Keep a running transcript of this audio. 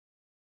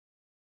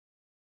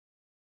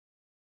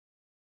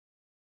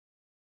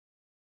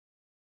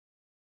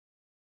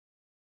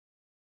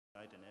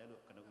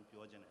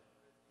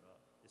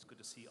It's good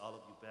to see all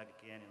of you back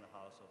again in the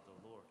house of the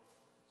Lord.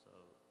 So,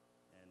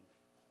 and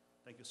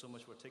thank you so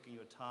much for taking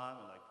your time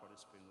and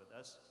participating with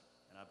us.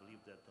 And I believe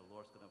that the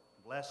Lord's going to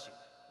bless you,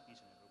 each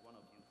and every one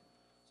of you.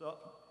 So,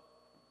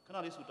 can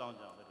I listen down?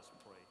 Let us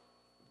pray.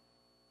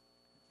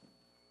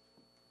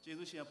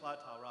 Jesus, you have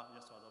taught our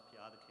yes, all of the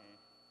other king.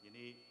 You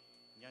need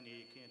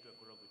Yanni came to a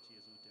group with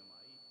Jesus to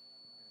my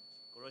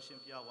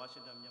Corruption,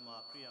 Washington,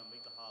 Yama, Korea,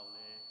 make the house.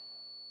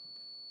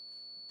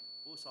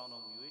 Who sound on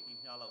you in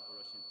Yala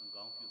corruption to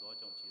go to the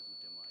John Jesus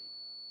to my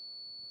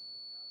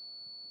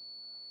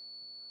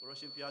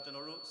corruption,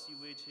 General,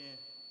 Seaway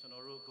chain,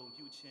 General,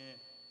 Compute chain,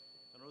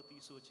 General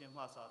Tiso chain,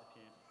 Massa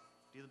chain.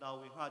 Did now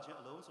we had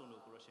alone, so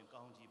no corruption,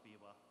 County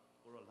Biba,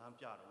 or a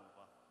lampyard.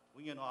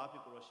 We know happy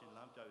corruption,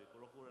 lampyard,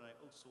 or I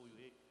also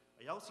you.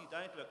 A Yausi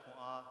died to a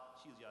Koa,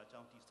 she's your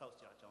John T. South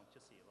John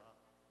Cheseva.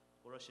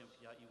 Corruption,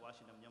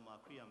 Washington, Yama,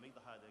 Korea, make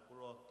the high, the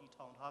Goro, T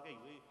Town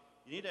Hagway.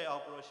 You need a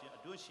operation, a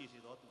doing sheet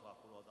is all to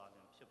Bakuro than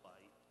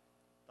Shipai.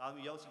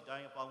 Tami Yausi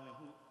dying about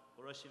who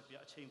corruption,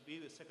 chain be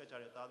with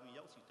Secretary Tami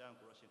Yausi dying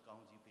corruption,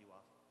 County Piwa.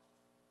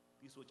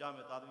 This will jam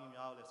at Tami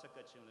Yao, the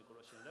Secretary of the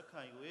corruption, the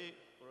kind way,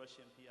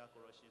 corruption, Pia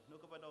corruption, no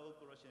about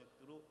corruption,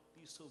 through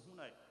these so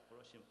hunite,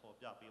 corruption for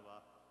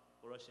Piwa,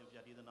 corruption,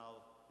 Pia didn't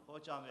know,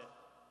 for Jamet.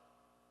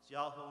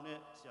 Sia Hone,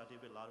 Sia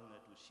David Laruna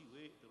to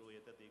Shiway, the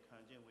way that they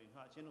can wing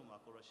her Genoma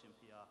corruption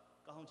Pia,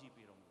 County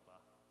Piromuba.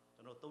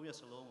 The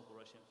Notorious alone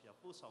corruption Pia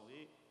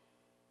Pusaway.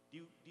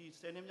 The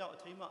sending out a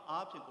tamer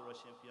up in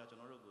corruption Pia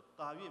General,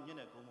 Tavi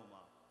Mina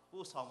Gomoma,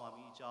 Pusama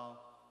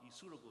Mijao,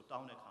 Isurugo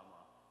down the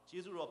Kama.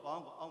 Jesus of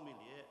Bongo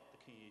Amelie, the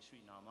King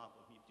Sri Nama,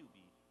 for me to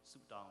be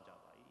suit down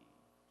Java.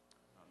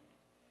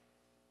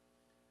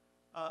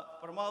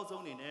 Permals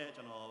only net,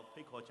 General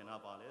Pico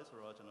Janabales, or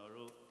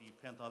General the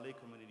Pantale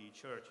Community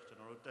Church,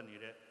 General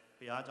Danire,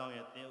 Piajan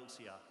at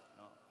Neosia,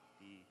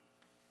 the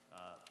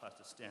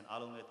Pastor Stan,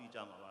 Alon at the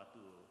Jamava to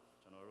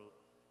General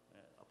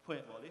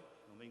Appoint Molly,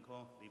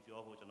 Domingo, the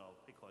Pio General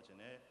Pico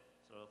Jane.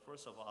 So,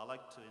 first of all, I'd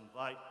like to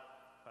invite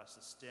Pastor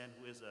Stan,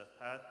 who is a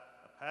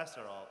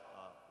pastor of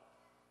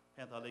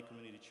Pantale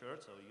Community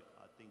Church, so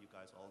I think you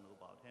guys all know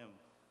about him.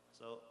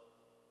 So,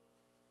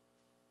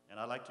 and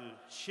I'd like to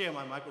share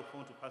my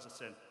microphone to Pastor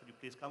Sen. Could you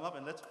please come up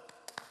and let's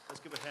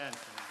give a hand.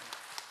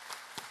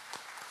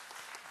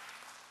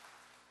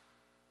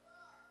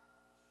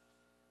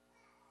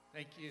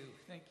 Thank you,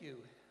 thank you.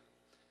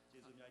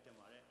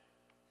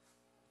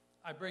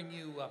 I bring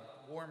you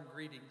warm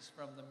greetings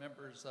from the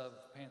members of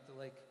Panther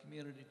Lake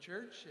Community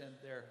Church and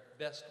their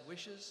best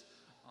wishes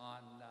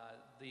on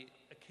the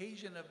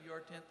occasion of your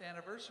 10th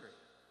anniversary.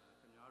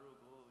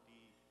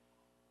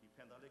 The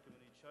Panther Lake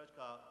Community Church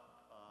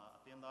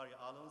Tendari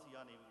Alon's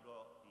Yanni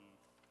will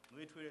the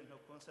military and her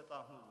concept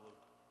who will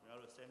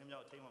send him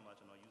out take much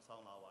and you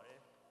sound our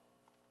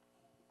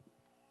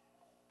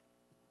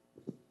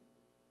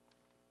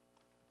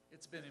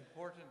It's been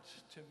important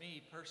to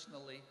me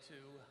personally to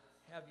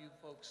have you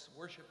folks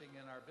worshiping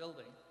in our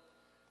building,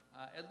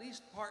 at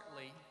least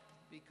partly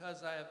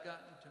because I have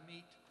gotten to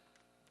meet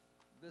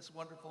this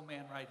wonderful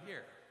man right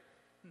here.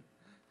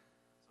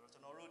 So it's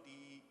an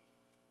already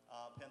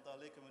Panther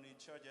Lake Community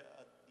Church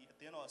at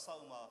the end of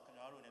Sauma,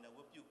 Canaro, and I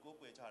will you go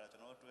with Charles and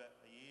all to a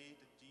ye,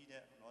 the G,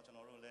 not an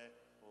oral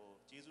or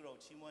Jesus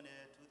of Chimone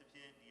to the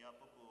P, the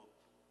Apoco,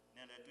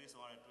 Nella Twist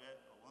or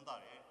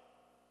Wondare.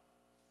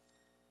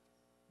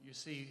 You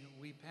see,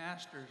 we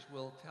pastors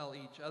will tell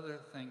each other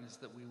things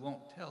that we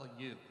won't tell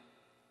you.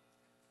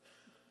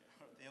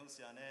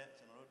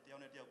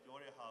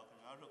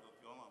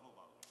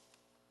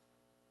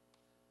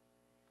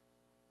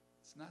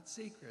 It's not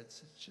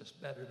secrets, it's just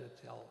better to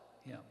tell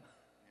him.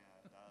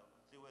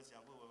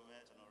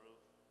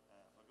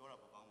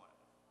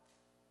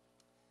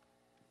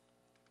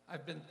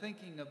 I've been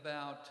thinking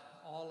about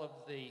all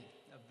of the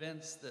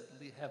events that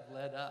have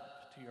led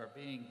up to your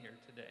being here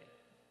today.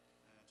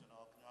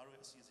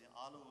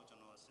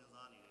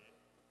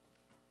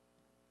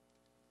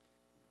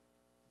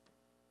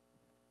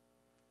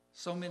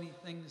 So many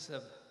things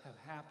have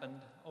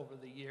happened over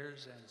the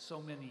years, and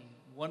so many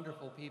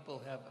wonderful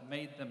people have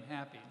made them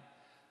happy.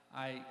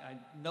 I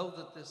know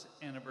that this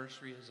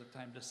anniversary is a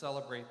time to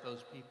celebrate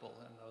those people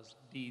and those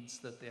deeds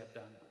that they have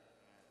done.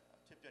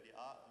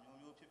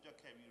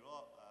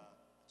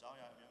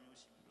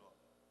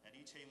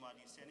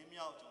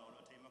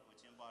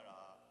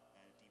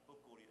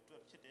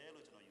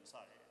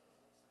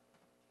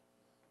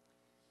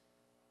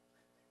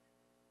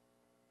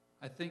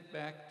 I think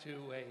back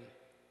to a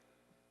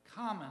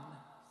common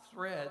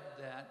thread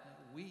that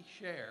we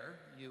share,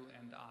 you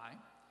and I.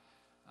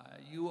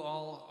 You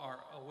all are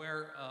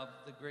aware of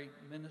the great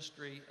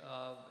ministry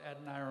of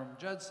Adoniram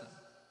Judson.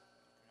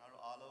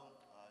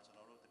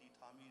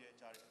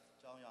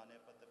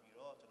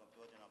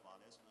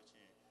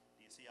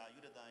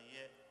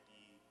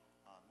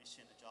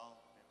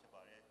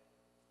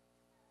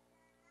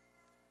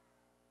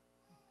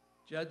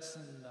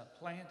 Judson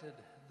planted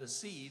the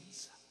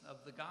seeds of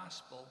the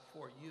gospel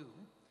for you,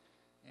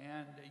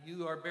 and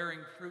you are bearing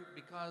fruit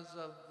because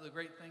of the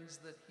great things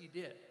that he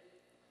did.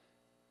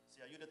 ဆ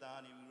ရာယူတတန်က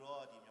နေပြီး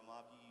တော့ဒီမြန်မာ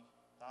ပြည်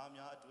သား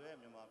များအတွက်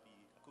မြန်မာပြ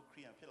ည်အခုခ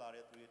ရီးယန်ဖြစ်လာ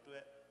တဲ့သူတွေအတွ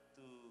က်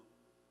သူ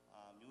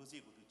မျိုး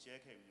စေ့ကိုသူကျဲ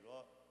ခဲ့ပြီး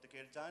တော့တက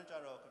ယ်တမ်းကျ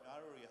တော့ခင်ဗျား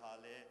တို့တွေဟာ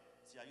လည်း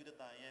ဆရာယူတ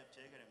တန်ရဲ့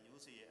ကျဲခဲ့တဲ့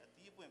မျိုးစေ့ရဲ့အ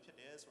သီးအပွင့်ဖြစ်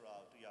တယ်ဆိုတာ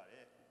ကိုတွေ့ရတ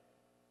ယ်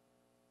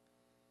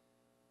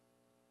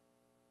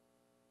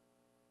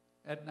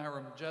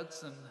Adoniram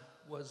Judson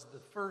was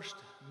the first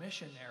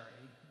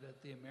missionary that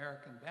the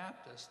American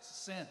Baptists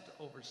sent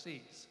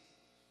overseas.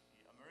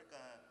 The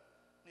American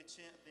နှစ်ချ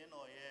င်းအသင်း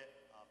တော်ရဲ့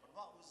ပထမ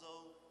ဦး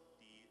ဆုံး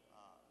ဒီ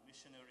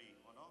missionary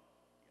ပေါ့နော်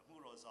ဒီအမှု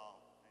တော်ဆောင်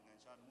နိုင်ငံ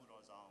ခြားမှု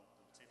တော်ဆောင်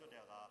စေလွှတ်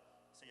တဲ့အခါ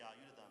ဆရာ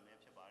ယူတတန်ပဲ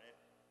ဖြစ်ပါတယ်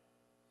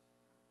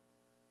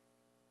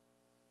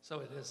So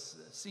it has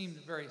seemed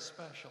very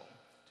special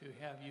to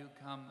have you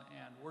come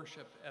and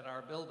worship at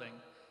our building.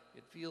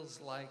 It feels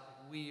like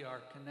we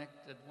are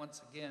connected once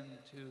again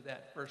to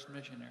that first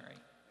missionary.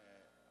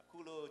 အခု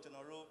လို့ကျွန်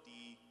တော်တို့ဒီ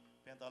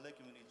Pentale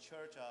Community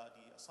Church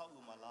ဒီအဆောက်အဦ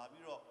မှာလာ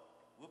ပြီးတော့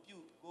ဝတ်ပြု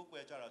ကိုးကွ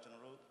ယ်ကြတာကျွန်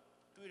တော်တို့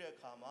တွေ့တဲ့အ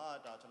ခါမှာ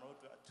ဒါကျွန်တော်တို့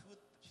အတွက်အထူး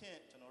ဖြင့်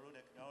ကျွန်တော်တို့လ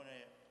ည်းကျွန်တော်တို့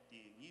ရဲ့ဒီ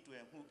ညီးတွ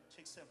ယ်မှု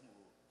ချိတ်ဆက်မှု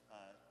ကို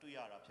တွေ့ရ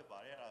တာဖြစ်ပါ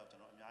တယ်အဲ့ဒါကိုကျွ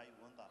န်တော်အများကြီး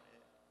ဝမ်းသာတ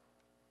ယ်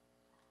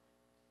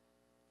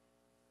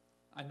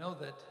I know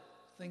that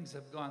things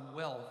have gone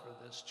well for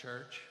this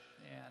church,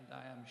 and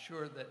I am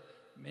sure that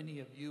many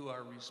of you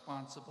are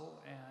responsible,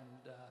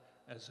 and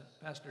as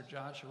Pastor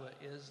Joshua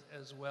is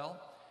as well.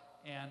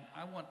 And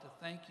I want to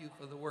thank you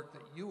for the work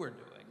that you are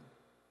doing.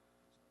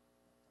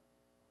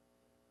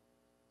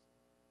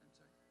 I'm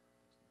sorry.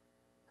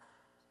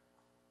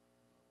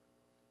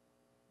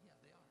 Yeah,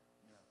 they are.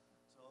 Yeah.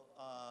 So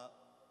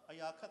အ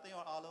ရာခတ်သိမ်း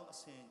အောင်အားလုံးအ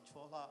စဉ်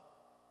ချောလှ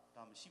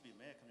ဒါမရှိပေ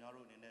မဲ့ခင်ဗျား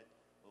တို့အနေနဲ့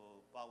ဟို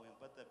ပါဝင်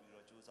ပတ်သက်ပြီး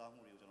တော့ကြိုးစား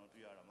မှုတွေကိုကျွန်တော်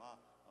တွေ့ရတာမှာ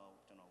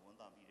ကျွန်တော်ဝန်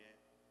တာမိတယ်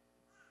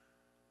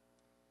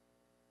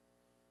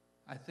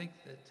I think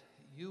that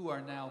you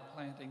are now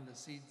planting the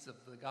seeds of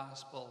the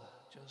gospel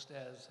just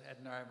as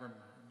Adoniram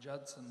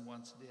Judson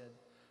once did,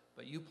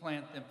 but you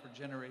plant them for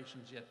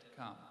generations yet to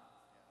come.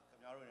 ခင်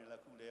ဗျားတို့အနေနဲ့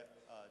ခုလေ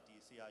ဒီ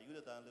ဆရာယူတ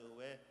တန်လို့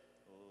ပဲ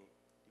ဟို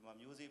ဒီမှာ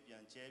မျိုးစေ့ပြ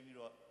န်ကျဲပြီး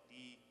တော့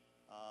ဒီ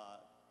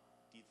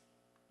ဒီ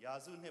ရာ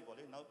စုနှစ်ပေါ့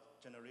လေနောက်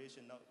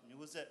generation နောက်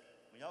မျိုးဆက်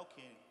မရောက်ခ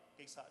င်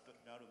ကိစ္စအတွက်ခ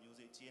င်ဗျားတို့မျိုး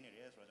စေ့ကျဲနေတ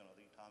ယ်ဆိုတော့ကျွန်တော်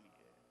သိထားမိ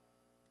တယ်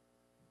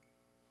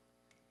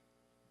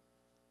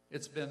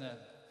It's been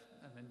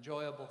an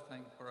enjoyable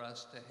thing for us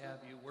to have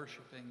you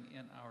worshiping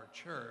in our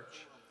church,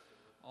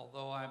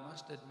 although I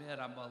must admit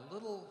I'm a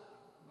little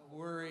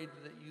worried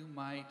that you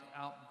might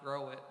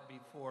outgrow it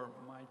before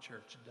my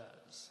church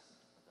does.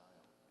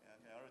 ခင်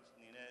ဗျားတို့အ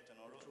နေနဲ့ကျွန်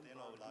တော်တို့အသင်း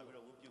တော်ကိုလာပြီး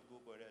တော့ဝတ်ပြု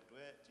ကိုးကွယ်တဲ့အတွ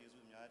က်ကျေး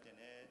ဇူးများတင်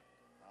တယ်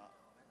ဒါ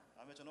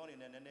ပေမဲ့ကျွန်တော်အနေ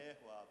နဲ့နည်းနည်း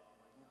ဟိုဟာ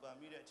ပူပန်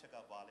မိတဲ့အချက်က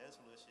ပါလဲ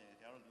ဆိုလို့ရှိရင်ခင်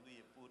ဗျားတို့လူ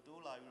ကြီးပို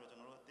တိုးလာပြီးတော့ကျွ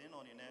န်တော်တို့အသင်း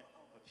တော်အနေနဲ့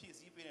မဖြည့်ဆ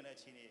ည်းပေးနေတဲ့အ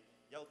ခြေအနေ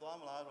ရောက်သွား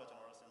မလားဆိုတော့ကျွ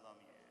န်တော်တို့စဉ်းစား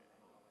မိတယ်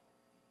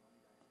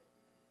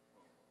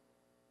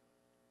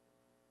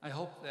I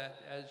hope that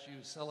as you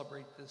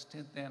celebrate this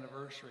 10th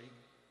anniversary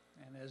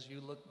and as you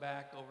look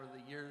back over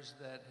the years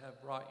that have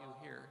brought you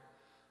here,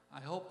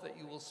 I hope that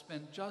you will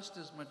spend just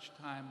as much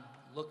time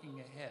looking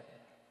ahead.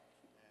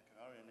 ခင်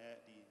ဗျားတို့နဲ့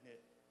ဒီနှစ်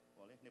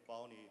ပေါ့လေနှစ်ပေါ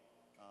င်းနေ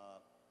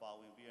ပါ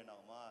ဝင်ပြီးတဲ့နော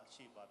က်မှာ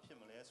ရှေ့ပါဖြစ်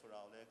မလဲဆိုတာ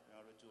ကိုလည်းခင်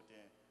ဗျားတို့ကြိုတ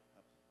င်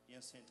ပြ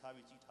င်ဆင်ထား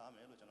ပြီးကြည့်ထားမ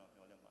ယ်လို့ကျွန်တော်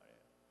မျှော်လင့်ပါတ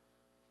ယ်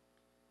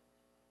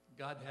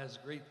God has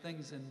great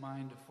things in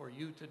mind for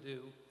you to do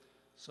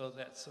so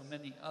that so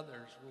many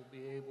others will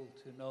be able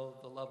to know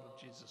the love of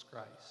Jesus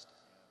Christ.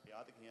 ဘု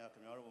ရားသခင်ကခ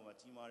င်ဗျားတို့ဘုံမှာ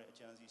ကြီးမားတဲ့အ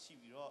ကြံစီရှိ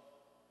ပြီးတော့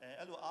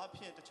အဲ့လိုအား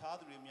ဖြင့်တခြား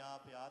သူတွေများ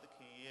ဘုရားသခ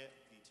င်ရဲ့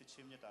ဒီချစ်ချ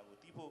င်းမြတ်တာကို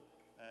သိဖို့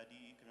ဒီ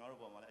ခင်ဗျား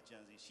တို့ဘုံမှာလည်းအကြံ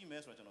စီရှိမ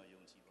ယ်ဆိုတော့ကျွန်တော်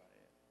ယုံကြည်ပါတ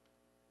ယ်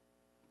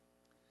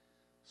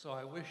So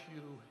I wish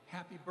you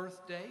happy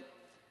birthday,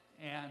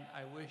 and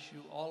I wish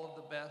you all of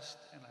the best,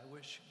 and I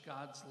wish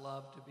God's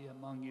love to be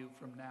among you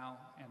from now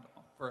and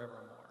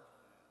forevermore.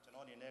 ကျွန်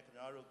တော်အနေနဲ့ခင်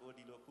ဗျားတို့ကို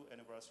ဒီလိုခု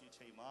anniversary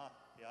ချိန်မှာ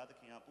ဘုရားသ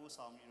ခင်ကပို့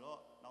ဆောင်ပြီးတော့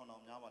နော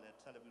က်များမှာလည်း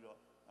ဆက်လက်ပြီးတော့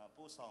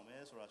ပို့ဆောင်မ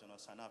ယ်ဆိုတာကျွန်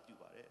တော်ဆန္ဒပြု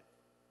ပါတယ်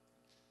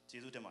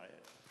ကျေးဇူးတင်ပါတယ်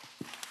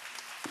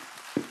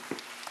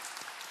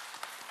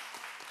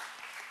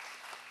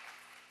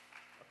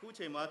အခု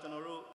ချိန်မှာကျွန်တော်တို့